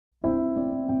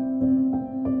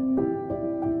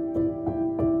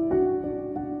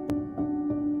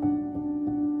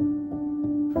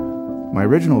My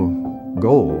original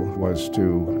goal was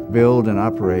to build and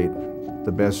operate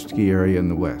the best ski area in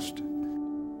the West.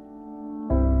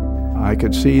 I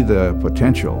could see the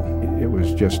potential. It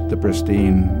was just the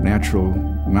pristine natural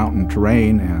mountain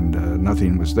terrain, and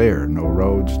nothing was there. No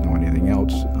roads, no anything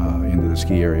else into the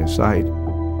ski area site.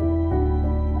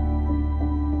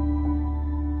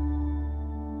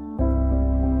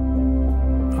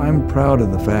 I'm proud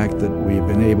of the fact that we've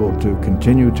been able to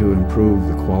continue to improve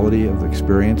the quality of the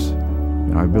experience.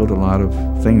 I've built a lot of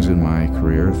things in my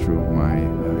career through my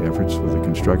efforts with the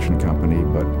construction company,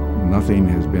 but nothing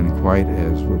has been quite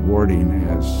as rewarding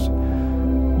as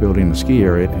building the ski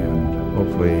area, and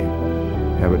hopefully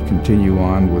have it continue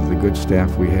on with the good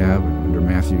staff we have under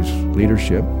Matthew's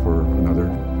leadership for another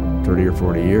 30 or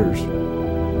 40 years.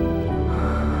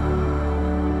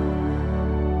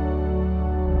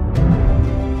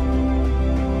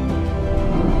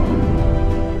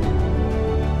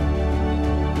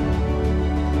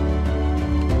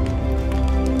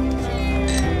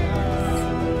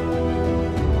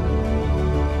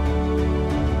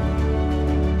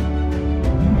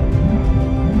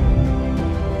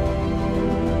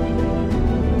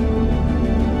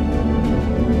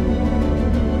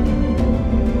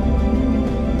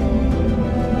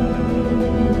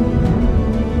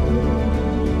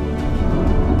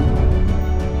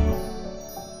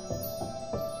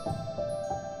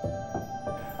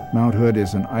 Mount Hood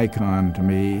is an icon to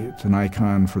me. It's an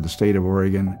icon for the state of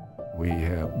Oregon. We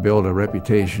have built a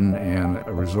reputation and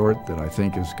a resort that I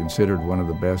think is considered one of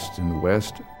the best in the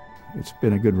West. It's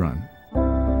been a good run.